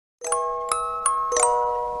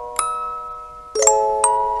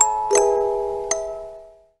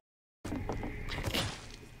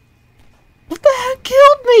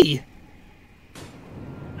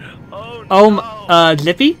Oh, No!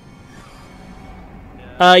 Zippy?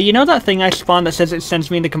 Yeah. You know that thing I spawned that says it sends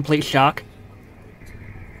me into complete shock?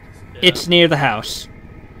 Yeah. It's near the house.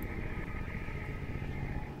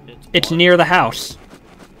 It's what? near the house.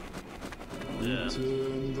 Yeah.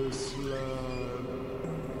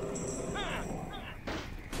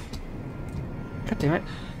 God damn it.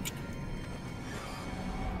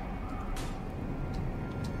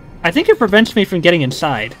 I think it prevents me from getting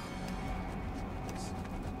inside.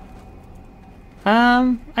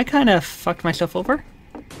 I kind of fucked myself over.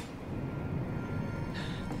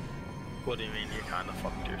 What do you mean you kind of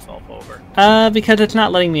fucked yourself over? Because it's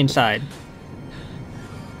not letting me inside.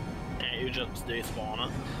 Can't you just despawn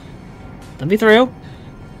it? Let me through.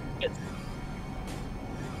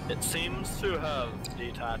 It seems to have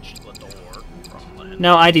detached the door from the hinge.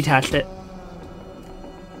 No, I detached it.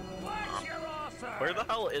 Where the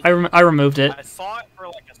hell is I removed it. I saw it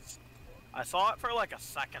for like a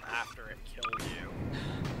second after it killed you.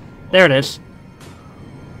 There it is.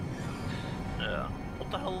 Yeah. What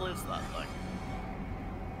the hell is that thing?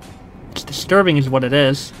 It's disturbing is what it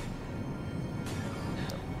is.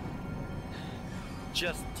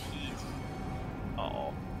 Just teeth.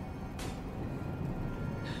 Uh-oh.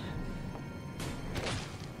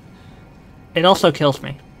 It also kills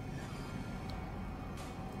me.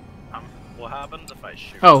 What happens if I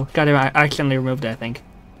shoot? Oh, goddamn, I accidentally removed it, I think.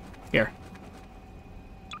 Here.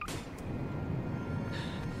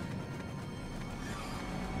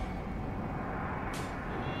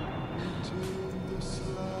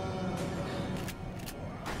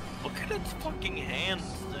 Look at its fucking hands,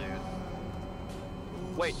 dude.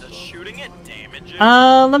 Wait, does shooting it damage it?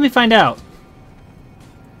 Let me find out.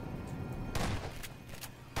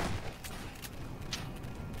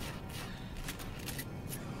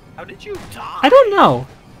 How did you die? I don't know.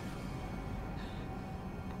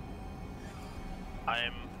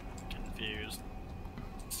 I'm confused.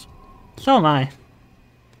 So am I.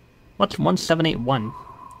 What's 1781?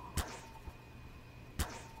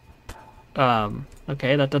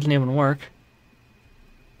 Okay, that doesn't even work.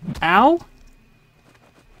 Ow?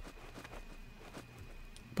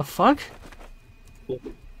 The fuck?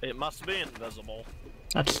 It must be invisible.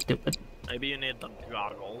 That's stupid. Maybe you need the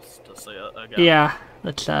goggles to see it again. Yeah,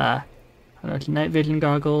 let's, there's night vision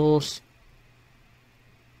goggles.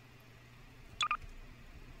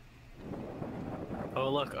 Oh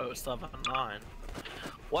look, 079.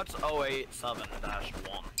 What's 087-1?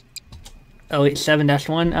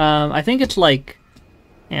 087-1? I think it's like...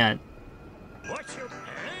 Yeah.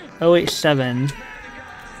 087...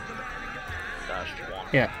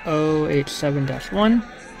 Yeah, 087-1.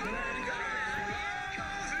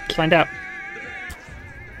 Let's find out.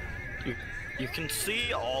 You can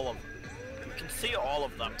see all of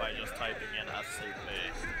them by just typing in SCP.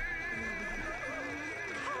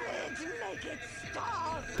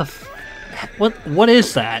 What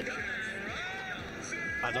is that?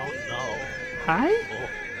 I don't know. Hi? Oh.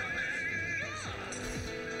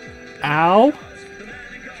 Ow?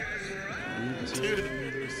 Dude,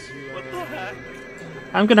 what the heck?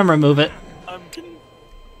 I'm gonna remove it.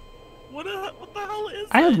 What the hell is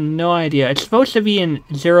I have no idea. It's supposed to be in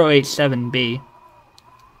 087B.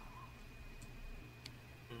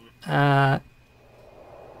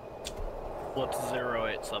 What's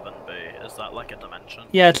 087B? Is that like a dimension?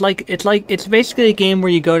 Yeah, it's basically a game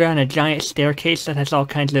where you go down a giant staircase that has all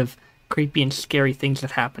kinds of creepy and scary things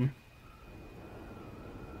that happen.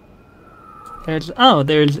 There's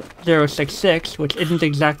 066, which isn't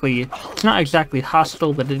exactly, it's not exactly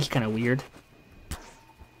hostile, but it is kind of weird.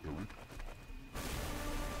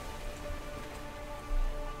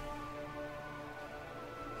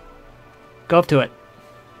 Go up to it.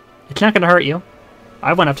 It's not gonna hurt you.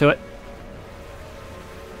 I went up to it.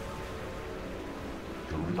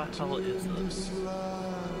 What the hell is this?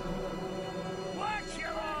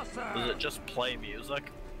 Does it just play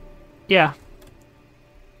music? Yeah.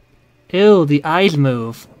 Ew, the eyes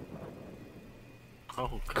move.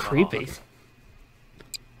 Oh, God. Creepy.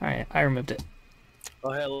 Alright, I removed it.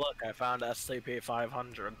 Oh, hey, look, I found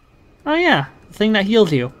SCP-500. Oh yeah, the thing that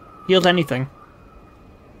heals you. Heals anything.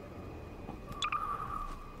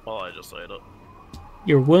 Oh, I just ate it.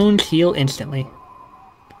 Your wounds heal instantly.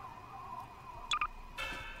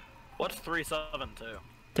 What's 372?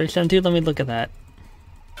 372, let me look at that.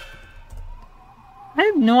 I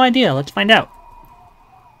have no idea, let's find out.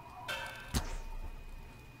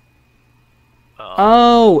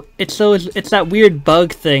 Oh, it's that weird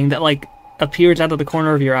bug thing that like appears out of the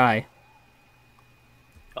corner of your eye.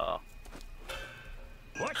 I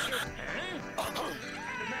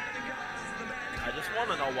just want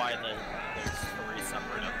to know why there's 3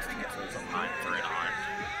 separate instances of 939.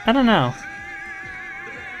 I don't know.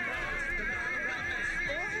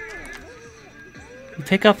 You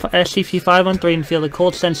pick up SCP-513 and feel the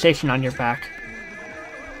cold sensation on your back.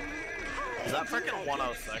 Is that freaking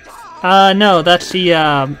 106? No, that's the,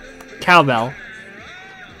 cowbell.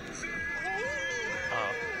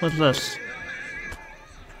 Oh. What's this?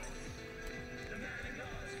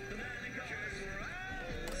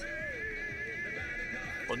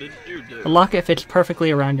 What did you do? The locket fits perfectly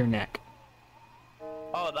around your neck.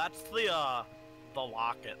 Oh, that's the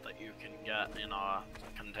locket that you can get in a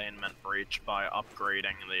containment breach by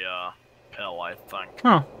upgrading the pill, I think.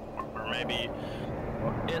 Huh. Or maybe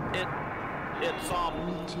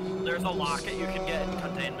there's a locket you can get in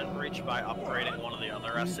containment breach by upgrading one of the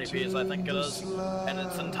other SCPs, I think it is. And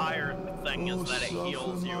its entire thing is that it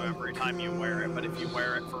heals you every time you wear it, but if you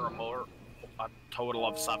wear it for a total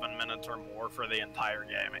of 7 minutes or more for the entire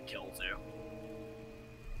game, it kills you.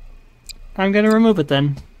 I'm gonna remove it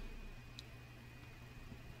then.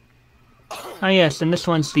 Ah yes, and this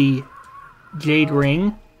one's the Jade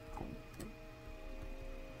Ring.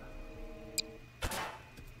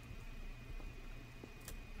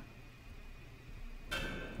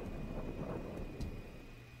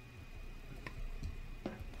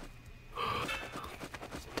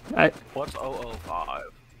 What's 005?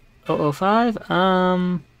 005?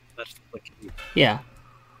 That's the key. Yeah.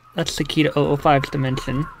 That's the key to 005's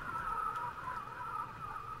dimension.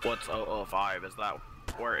 What's 005? Is that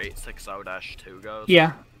where 860-2 goes?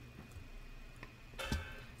 Yeah.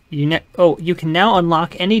 You can now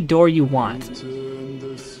unlock any door you want.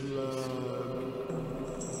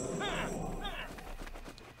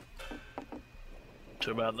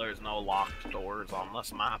 Too bad there's no locked doors on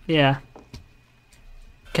this map. Yeah.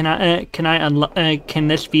 Can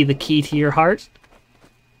this be the key to your heart?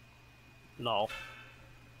 No.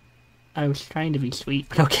 I was trying to be sweet,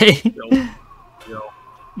 but okay. Yo.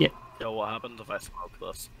 Yeah. Yo, what happens if I smoke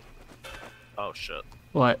this? Oh shit.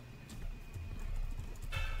 What?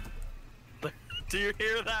 Do you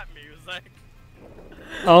hear that music?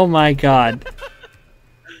 Oh my god.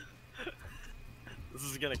 This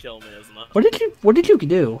is gonna kill me, isn't it? What did you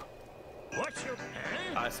do?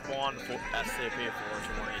 I spawned for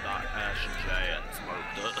SCP-420.J and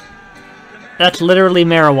smoked it. That's literally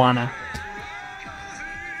marijuana.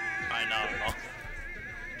 I know.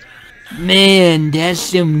 Man, that's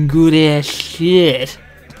some good ass shit.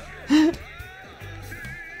 I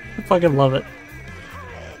fucking love it.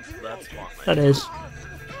 That's funny. That is.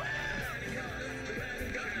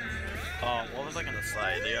 What was I gonna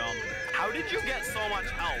say? How did you get so much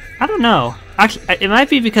health? I don't know. Actually, it might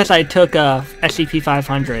be because I took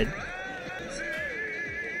SCP-500.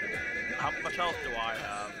 How much health do I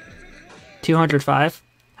have? 205.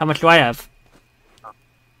 How much do I have?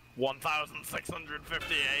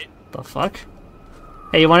 1,658. The fuck?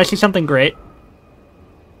 Hey, you want to see something great?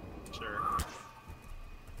 Sure.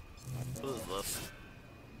 What is this?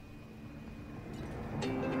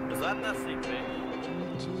 Is that an SCP?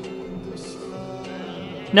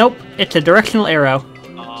 Nope, it's a directional arrow.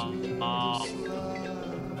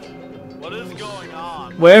 What is going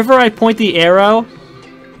on? Wherever I point the arrow,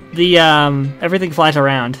 the everything flies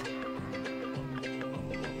around.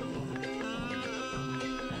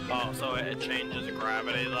 Oh, so it changes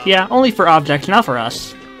gravity though? Yeah, only for objects, not for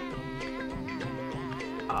us.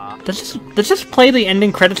 Does this play the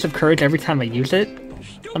ending credits of Courage every time I use it?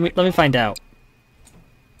 Let me find out.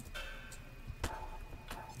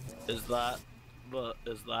 Is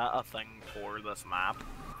that a thing for this map?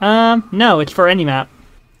 No, it's for any map.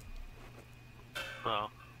 Oh.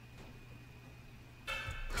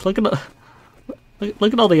 Look at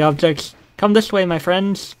all the objects. Come this way, my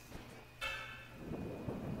friends.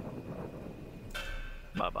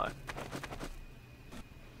 Bye-bye.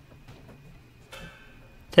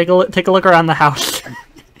 Take a look around the house.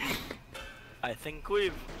 I think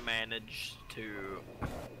we've managed to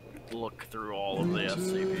look through all of the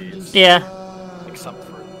SCPs. Yeah. Except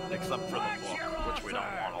for the book, which we don't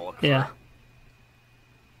want to look Yeah.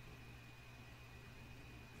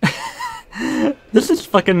 This is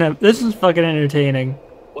fucking entertaining.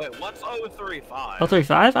 Wait, what's 035?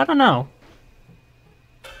 035? I don't know.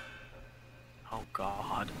 Oh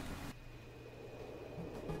god.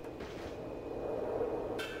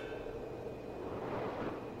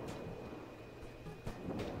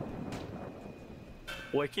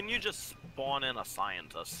 Wait, can you just spawn in a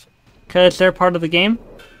scientist? Cause they're part of the game.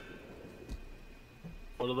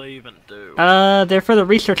 What do they even do? They're for the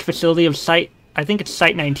research facility of Site. I think it's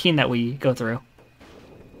Site 19 that we go through.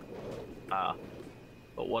 But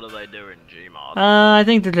what do they do in GMod? I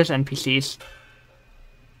think they're just NPCs.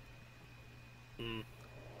 Mm.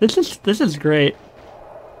 This is great.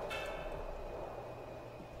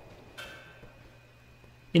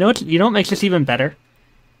 You know what? You know what makes this even better?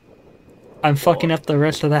 I'm fucking up the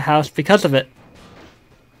rest of the house because of it.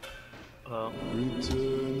 Oh.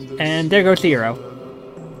 And there goes the arrow.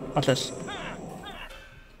 Watch this.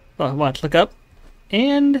 Oh, watch. Look up.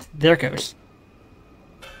 And there it goes.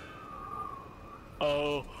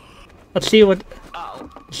 Oh. Let's see what. Ow.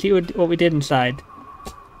 See what we did inside.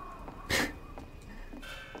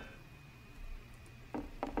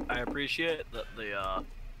 I appreciate that the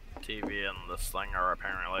TV and this thing are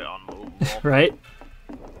apparently unmovable. Right?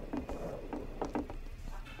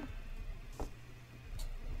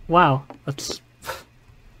 Wow, that's...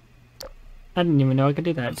 I didn't even know I could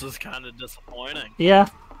do that. This is kind of disappointing. Yeah.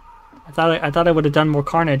 I thought I would have done more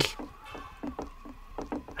carnage.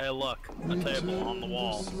 Hey look, a table on the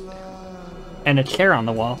wall. And a chair on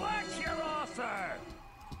the wall.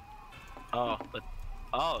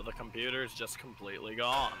 Oh, the computer's just completely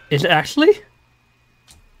gone. Is it actually?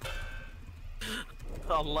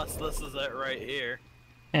 Unless this is it right here.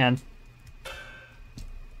 And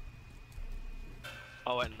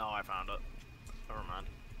Oh wait, no, I found it. Never mind.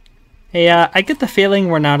 hey, I get the feeling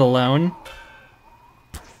we're not alone.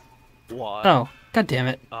 What? Oh, god damn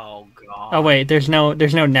it. Oh god. Oh wait, there's no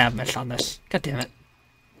nav mesh on this. God damn it.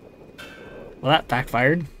 Well, that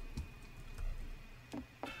backfired.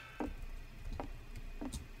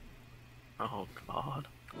 Oh god.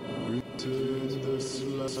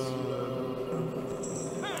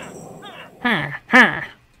 Ha ha.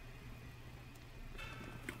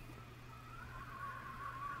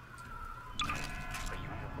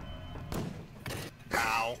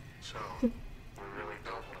 Ow.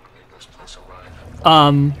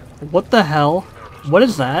 What the hell? What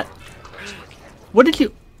is that? What did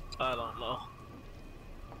you... I don't know.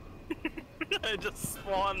 I just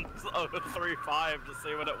spawned a 3-5 to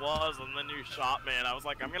see what it was, and then you shot me, and I was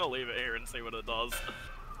like, I'm gonna leave it here and see what it does.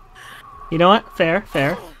 You know what? Fair,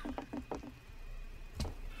 fair.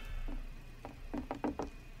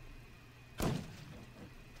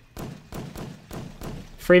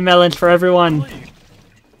 Free melons for everyone.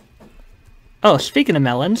 Oh, speaking of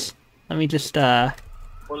melons, let me just, What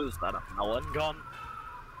is that, a melon gun?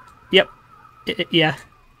 Yep. Yeah.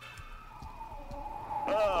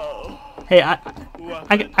 Oh. Hey,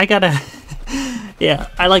 I gotta... Yeah,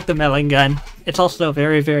 I like the melon gun. It's also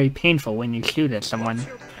very, very painful when you shoot at someone.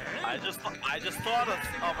 I just thought of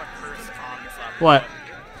a cursed concept. What?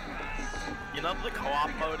 You know the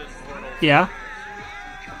co-op mode in Portal? Yeah?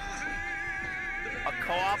 A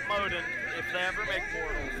co-op mode in, if they ever make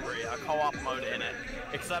Portal 3, a co-op mode in it.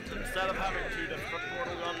 Except instead of having two different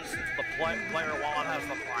portal guns, the player 1 has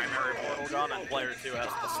the primary portal gun and player 2 has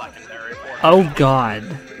the secondary portal Oh gun.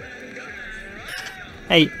 god.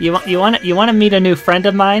 Hey, you want to meet a new friend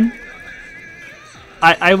of mine?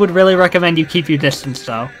 I would really recommend you keep your distance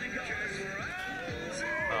though.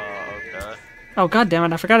 Okay. Oh god damn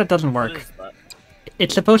it, I forgot it doesn't What work. is that?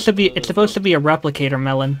 It's supposed to be a replicator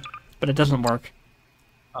melon, but it doesn't work.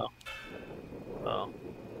 Oh.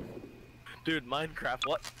 Dude, Minecraft,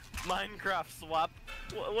 what? Minecraft SWEP?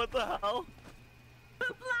 What the hell?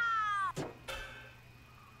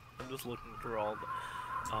 I'm just looking through all the...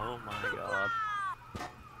 Oh my god.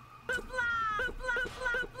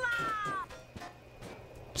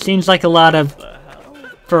 Seems like a lot of What the hell?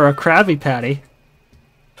 for a Krabby Patty.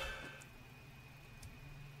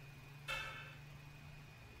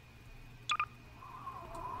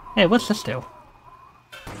 Hey, what's this do?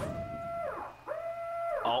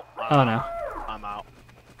 Oh, Oh no. I'm out.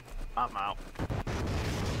 I'm out.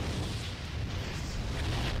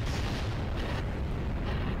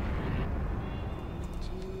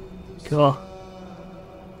 Cool.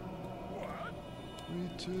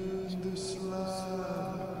 Return this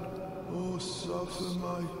land, or suffer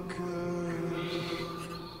my curse.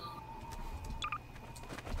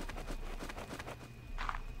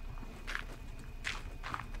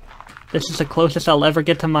 This is the closest I'll ever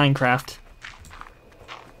get to Minecraft.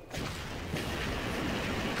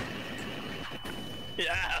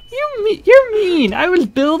 Yes! You're mean! I was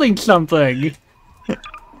building something!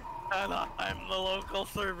 And I'm the local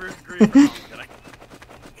server's green. No, I'm kidding.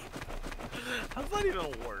 How's that even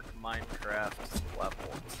work? Minecraft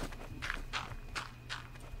levels.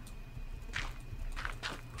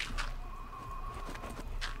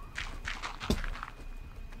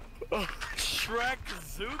 Shrek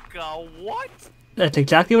Zuka, what? That's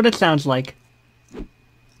exactly what it sounds like.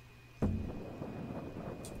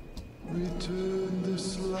 Return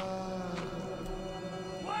this land.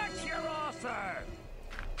 What's your offer?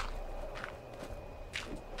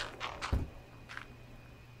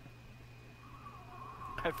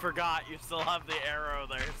 I forgot you still have the arrow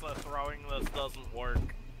there, so throwing this doesn't work.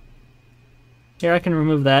 Here, I can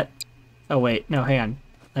remove that. Oh, wait. No, hang on.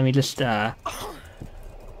 Let me just, Nope.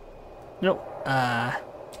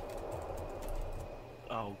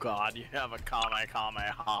 Oh god, you have a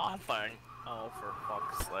Kamehameha thing. Oh, for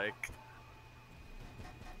fuck's sake.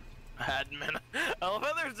 Admin. I love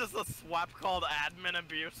how there's just a SWEP called Admin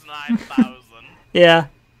Abuse 9000. Yeah.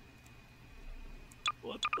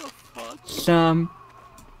 What the fuck? Somebody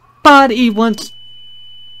once...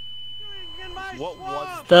 What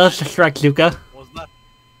was That's the Shrek Zuka. Was that?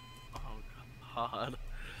 Oh god.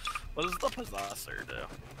 What does the possessor do?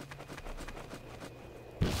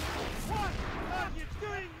 What are you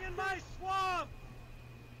doing in my swamp?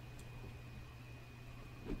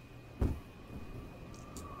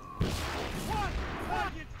 What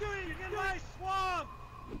are you doing in my swamp?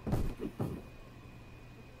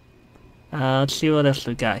 Let's see what else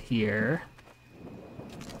we got here.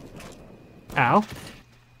 Ow.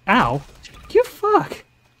 Ow. You fuck.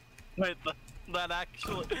 Wait, that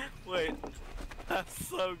actually. Wait. That's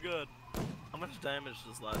so good. How much damage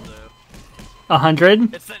does that do?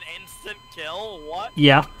 100? It's an instant kill? What?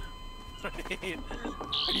 Yeah. Wait,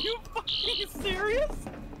 are you fucking serious?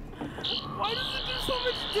 Why does it do so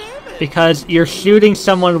much damage? Because you're shooting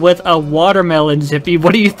someone with a watermelon, Zippy.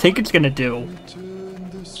 What do you think it's gonna do?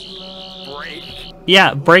 Break.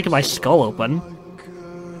 Yeah, break my skull open.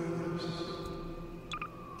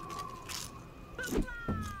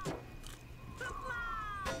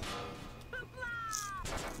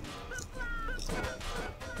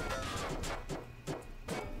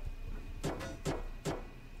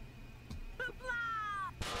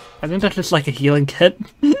 I think that's just like a healing kit.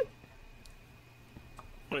 Wait,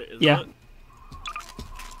 is Yeah. it?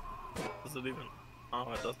 Does it even?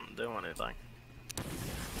 Oh, it doesn't do anything.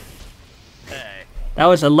 Hey. That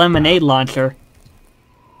was a lemonade launcher.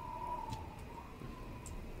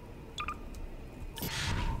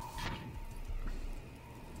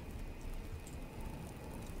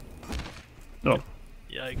 Oh.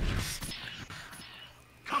 Yikes.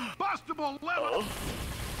 Combustible level. Oh.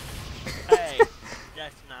 Hey.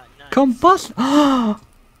 That's not nice. Combust!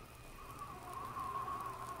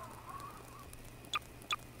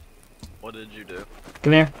 What did you do?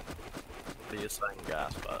 Come here. What are you saying,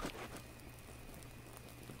 Gaspot?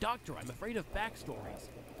 Doctor, I'm afraid of backstories.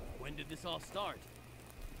 When did this all start?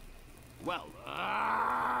 Well,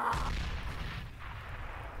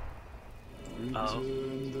 Oh.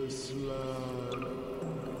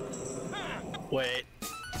 Wait.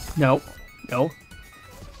 No. No.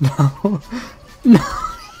 No. No.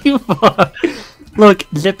 You fuck. Look,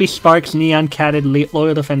 Zippy Sparks, Neon Catted,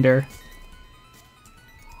 Loyal Defender.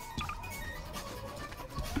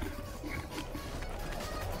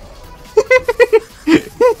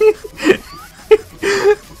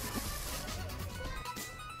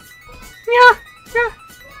 Yeah. Yeah.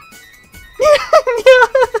 Yeah.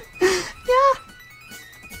 Yeah.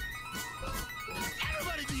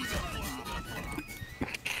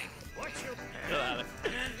 Get out of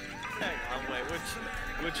here. Hang on, wait,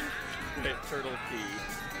 wait, Turtle P.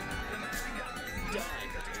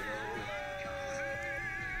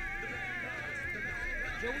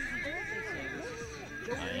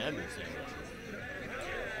 I am your sandwich.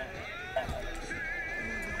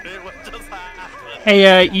 Wait, what just happened?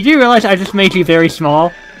 Hey, you do realize I just made you very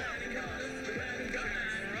small?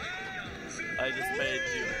 I just made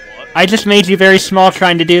you what? I just made you very small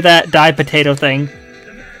trying to do that dye potato thing.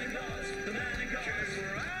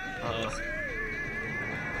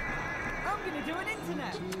 I'm gonna do an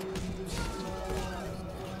internet.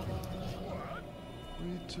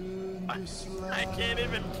 I can't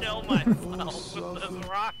even kill myself with this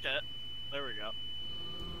rocket. There we go.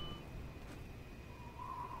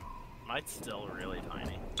 Mine's still really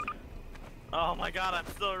tiny. Oh my god, I'm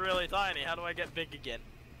still really tiny. How do I get big again?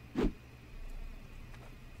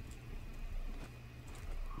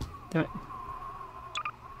 Damn it.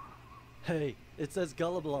 Hey, it says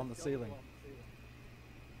gullible on the ceiling.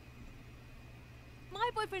 My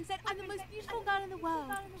boyfriend said I'm the most beautiful girl in the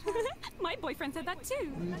world. My boyfriend said that too.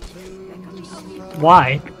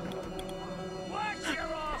 Why? Watch your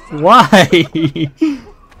Why?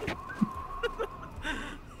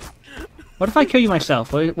 What if I kill you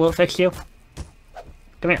myself? Will it fix you?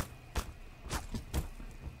 Come here.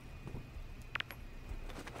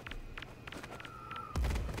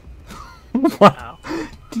 What? Ow.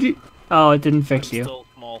 Did you? Oh, it didn't fix you. Still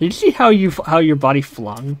small. Did you see how your body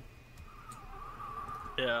flung?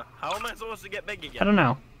 Yeah. How am I supposed to get big I again? don't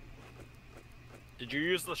know. Did you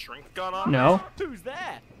use the shrink gun on? No. Who's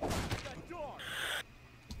that?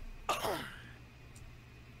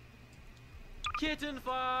 Kitten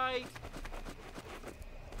fight!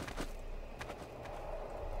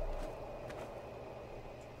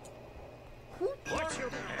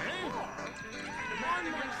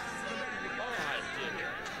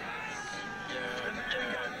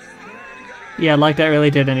 Yeah, like that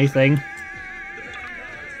really did anything.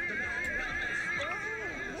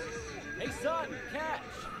 Hey son, catch!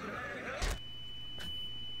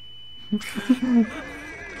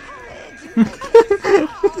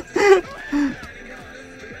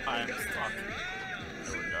 I'm stuck.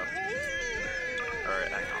 There we go.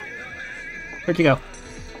 Alright, hang on. Where'd you go?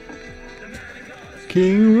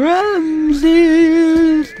 King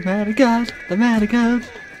Ramses! The man of God, the man of God.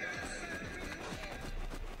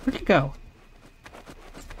 Where'd you go?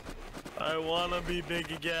 I wanna be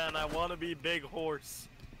big again. I wanna be big horse.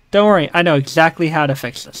 Don't worry, I know exactly how to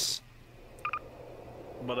fix this.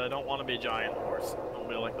 But I don't wanna be giant horse. I'll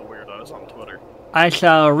be like the weirdos on Twitter. I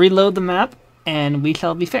shall reload the map, and we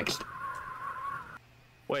shall be fixed.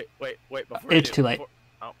 Wait, before It's you do, too late.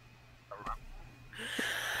 Oh, never mind.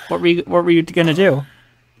 What were you gonna do?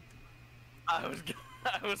 I was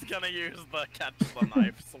gonna use the catch the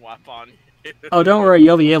knife swap on you. Oh, don't worry,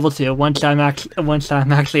 you'll be able to once I'm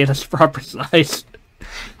actually at a proper size.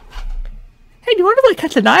 Hey, do you want to play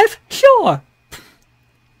catch a knife? Sure.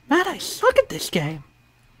 Man, I suck at this game.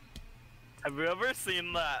 Have you ever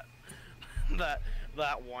seen that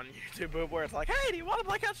one YouTube boob where it's like, hey, do you want to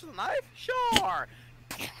play catch the knife? Sure.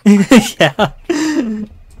 Yeah.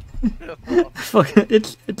 Fuck,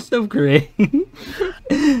 it's so great.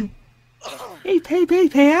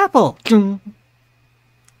 Hey, Apple.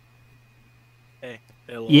 Hey,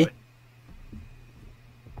 Yeah.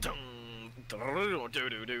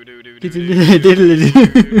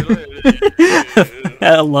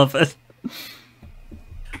 I love it.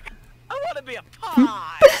 I want to be a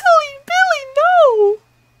pie. Billy, no!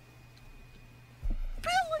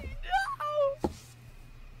 Billy, no.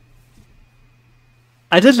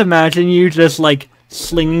 I just imagine you just like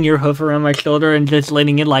slinging your hoof around my shoulder and just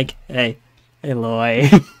leaning in like, hey, Loy.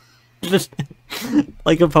 Just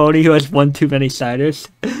like a pony who has one too many ciders.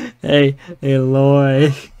 Hey,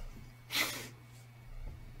 Loy.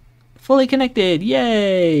 Fully connected,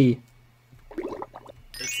 yay!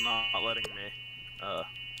 It's not letting me.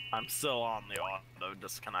 I'm still on the auto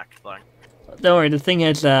disconnect thing. Don't worry, the thing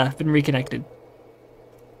has been reconnected.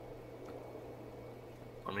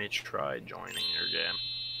 Let me try joining your game.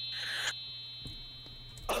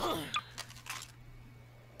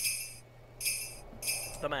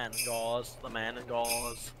 The man gauze, the man and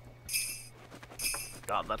gauze.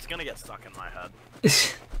 God, that's gonna get stuck in my head.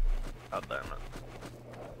 God damn it.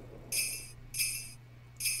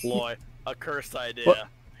 Loy, a cursed idea. What? Hear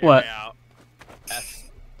What? me out.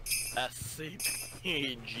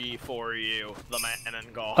 SCPG for you, the man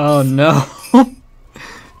and gauze. Oh no.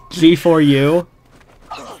 G4U?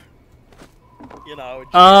 You know.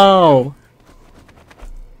 Oh.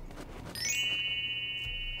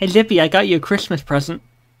 Hey Zippy, I got you a Christmas present.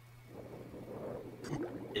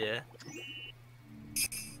 Yeah.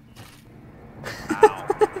 Ow.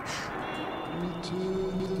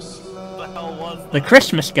 Return the slab, What the hell was The that?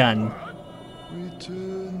 Christmas gun.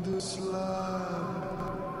 return the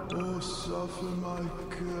slab, or suffer my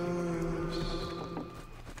curse.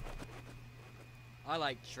 I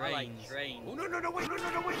like trains. Oh, no, wait.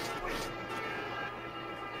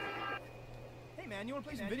 Hey, man, you wanna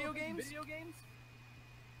play some video games?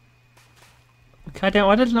 God damn,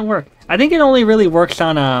 why doesn't it work? I think it only really works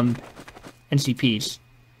on NCPs.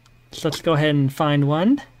 So let's go ahead and find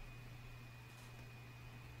one.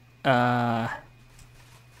 Honey,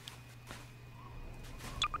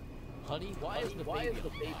 why is the baby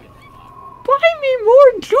on fire? Buy me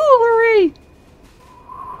more jewelry!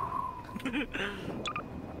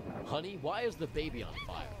 Honey, why is the baby on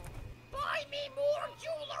fire?